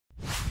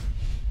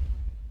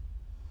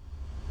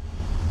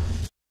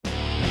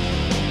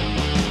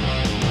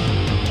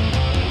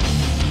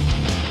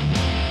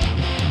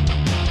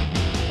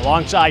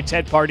Alongside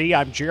Ted Pardee,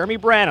 I'm Jeremy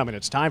Branham, and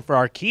it's time for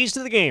our Keys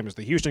to the Game as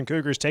the Houston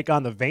Cougars take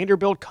on the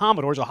Vanderbilt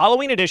Commodores, a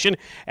Halloween edition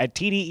at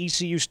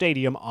TD-ECU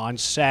Stadium on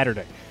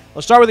Saturday.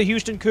 Let's start with the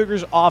Houston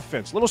Cougars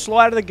offense. A little slow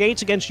out of the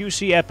gates against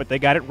UCF, but they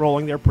got it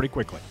rolling there pretty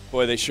quickly.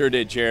 Boy, they sure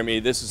did, Jeremy.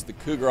 This is the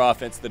Cougar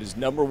offense that is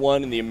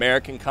 #1 in the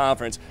American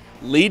Conference,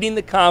 leading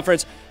the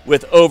conference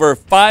with over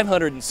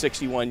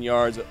 561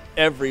 yards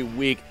every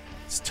week.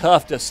 It's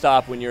tough to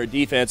stop when you're a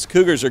defense.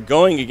 Cougars are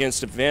going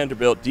against a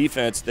Vanderbilt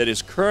defense that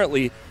is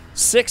currently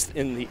 6th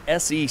in the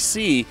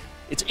SEC.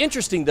 It's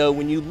interesting, though,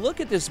 when you look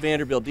at this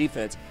Vanderbilt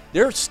defense,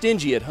 they're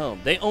stingy at home.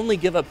 They only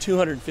give up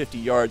 250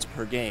 yards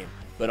per game.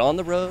 But on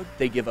the road,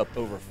 they give up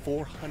over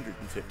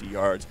 450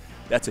 yards.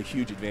 That's a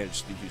huge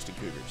advantage to the Houston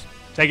Cougars.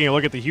 Taking a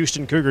look at the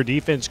Houston Cougar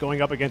defense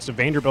going up against a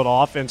Vanderbilt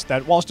offense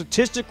that, while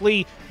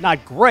statistically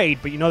not great,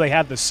 but you know they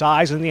have the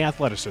size and the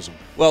athleticism.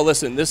 Well,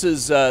 listen, this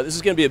is going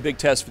to be a big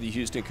test for the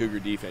Houston Cougar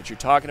defense. You're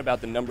talking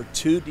about the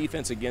 #2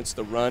 defense against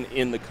the run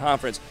in the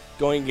conference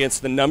going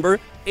against the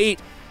 #8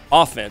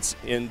 offense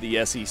in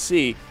the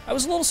SEC. I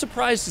was a little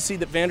surprised to see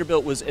that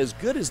Vanderbilt was as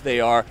good as they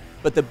are,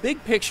 but the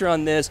big picture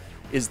on this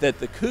is that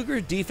the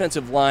Cougar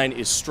defensive line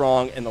is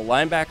strong, and the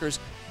linebackers,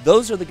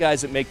 those are the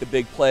guys that make the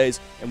big plays.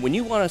 And when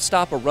you want to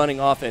stop a running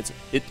offense,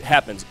 it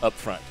happens up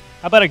front.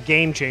 How about a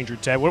game changer,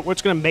 Ted?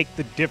 What's going to make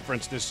the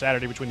difference this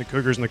Saturday between the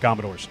Cougars and the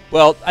Commodores?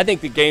 Well, I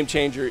think the game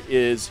changer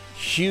is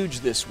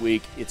huge this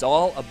week. It's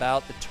all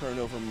about the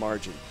turnover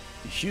margin.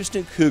 The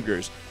Houston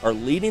Cougars are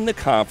leading the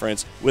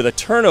conference with a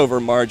turnover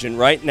margin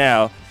right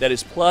now that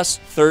is plus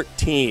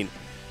 13.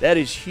 That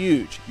is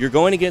huge. You're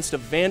going against a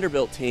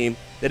Vanderbilt team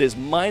that is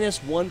minus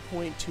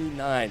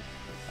 1.29.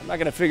 I'm not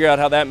going to figure out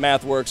how that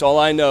math works. All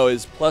I know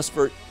is plus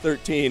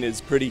 13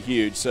 is pretty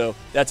huge, so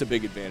that's a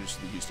big advantage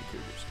to the Houston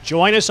Cougars.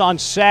 Join us on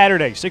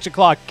Saturday, 6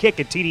 o'clock kick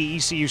at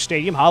TD-ECU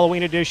Stadium,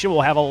 Halloween edition.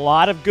 We'll have a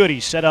lot of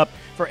goodies set up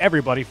for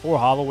everybody for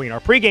Halloween. Our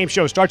pregame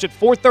show starts at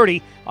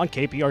 4:30 on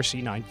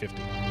KPRC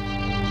 950.